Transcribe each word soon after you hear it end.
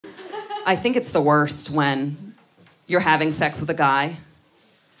I think it's the worst when you're having sex with a guy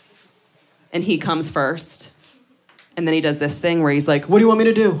and he comes first and then he does this thing where he's like, what do you want me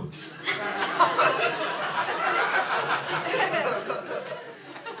to do?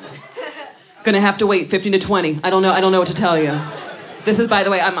 Gonna have to wait 15 to 20. I don't know what to tell you. This is, by the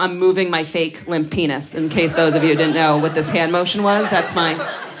way, I'm moving my fake limp penis, in case those of you didn't know what this hand motion was. That's my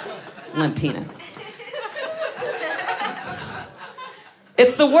limp penis.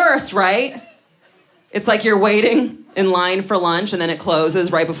 It's the worst, right? It's like you're waiting in line for lunch and then it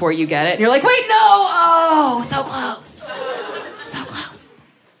closes right before you get it. And you're like, wait, no! Oh, so close. So close.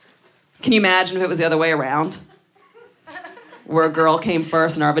 Can you imagine if it was the other way around? Where a girl came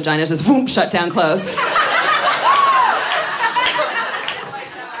first and our vaginas just whoop, shut down closed.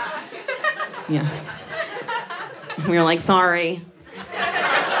 Yeah. We were like, sorry.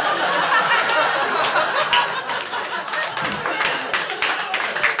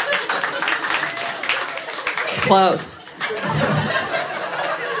 It's closed.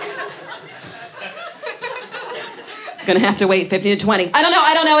 Gonna have to wait 15 to 20. I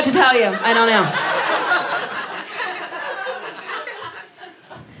don't know what to tell you. I don't know.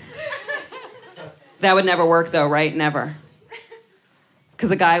 That would never work though, right? Never.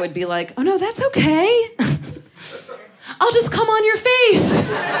 Because a guy would be like, oh no, that's okay. I'll just come on your face.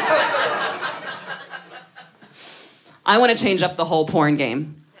 I want to change up the whole porn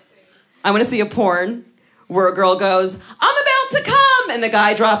game. I want to see a porn where a girl goes, I'm about to come, and the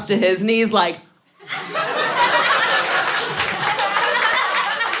guy drops to his knees like,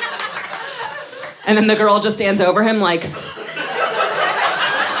 and then the girl just stands over him like,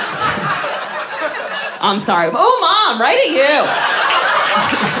 I'm sorry. Oh, Mom, right at you.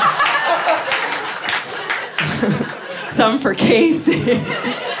 Some for Casey,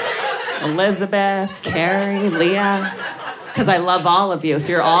 Elizabeth, Carrie, Leah. Because I love all of you,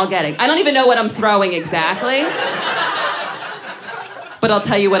 so you're all getting. I don't even know what I'm throwing exactly. But I'll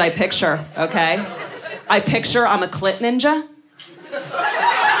tell you what I picture, okay? I picture I'm a clit ninja.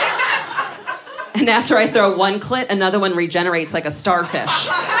 And after I throw one clit, another one regenerates like a starfish.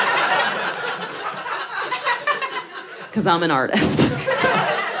 Because I'm an artist.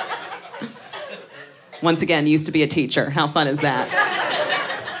 Once again, used to be a teacher. How fun is that?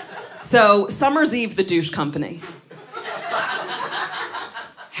 So, Summer's Eve, the douche company,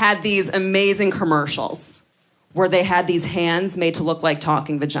 had these amazing commercials where they had these hands made to look like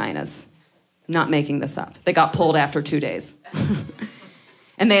talking vaginas. Not making this up. They got pulled after 2 days.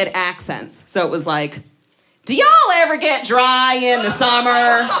 And they had accents. So it was like, do y'all ever get dry in the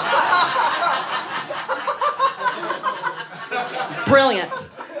summer? Brilliant.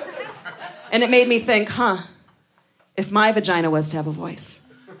 And it made me think, if my vagina was to have a voice,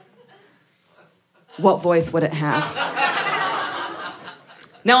 what voice would it have?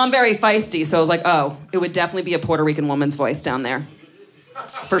 Now, I'm very feisty, so I was like, oh, it would definitely be a Puerto Rican woman's voice down there.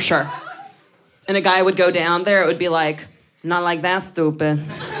 For sure. And a guy would go down there, it would be like, not like that, stupid.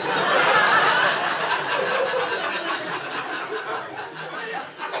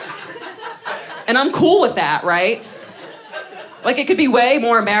 And I'm cool with that, right? Like, it could be way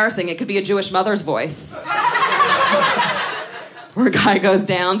more embarrassing. It could be a Jewish mother's voice. Where a guy goes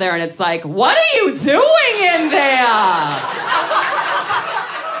down there and it's like, what are you doing in there?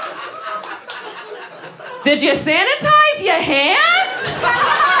 Did you sanitize your hands?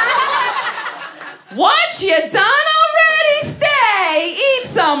 What, you done already? Stay, eat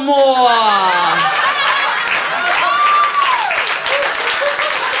some more.